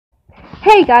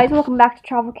Hey guys, welcome back to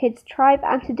Travel Kids Tribe,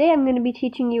 and today I'm going to be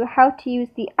teaching you how to use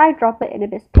the eyedropper in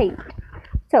Ibis Paint.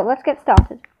 So let's get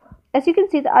started. As you can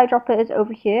see, the eyedropper is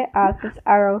over here as this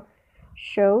arrow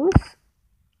shows.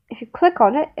 If you click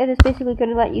on it, it is basically going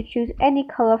to let you choose any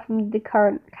color from the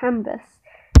current canvas.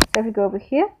 So if you go over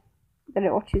here, then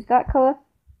it will choose that color.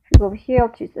 If you go over here, it'll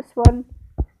choose this one,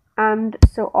 and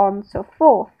so on and so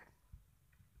forth.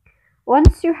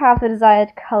 Once you have the desired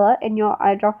color in your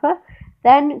eyedropper,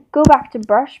 then go back to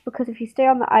brush, because if you stay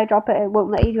on the eyedropper it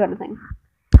won't let you do anything.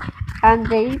 And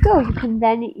there you go, you can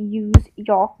then use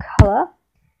your colour.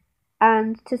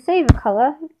 And to save a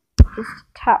colour, just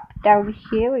tap down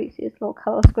here where you see this little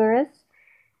colour square is,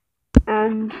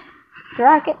 and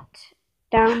drag it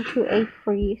down to a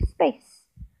free space.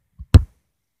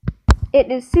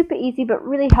 It is super easy but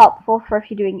really helpful for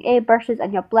if you're doing airbrushes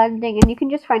and you're blending, and you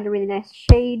can just find a really nice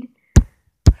shade.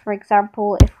 For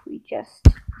example, if we just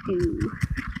do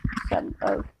some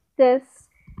of this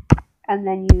and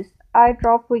then use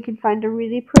eyedropper, we can find a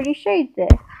really pretty shade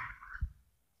there.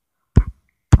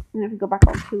 And if we go back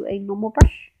onto a normal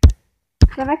brush,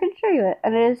 then I can show you it,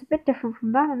 and it is a bit different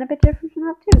from that and a bit different from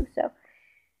that too. So,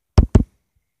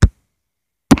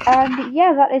 and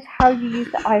yeah, that is how you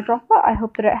use the eyedropper. I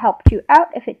hope that it helped you out.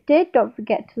 If it did, don't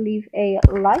forget to leave a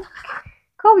like,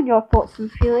 comment your thoughts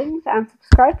and feelings, and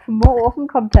subscribe for more awesome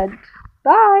content.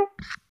 Bye!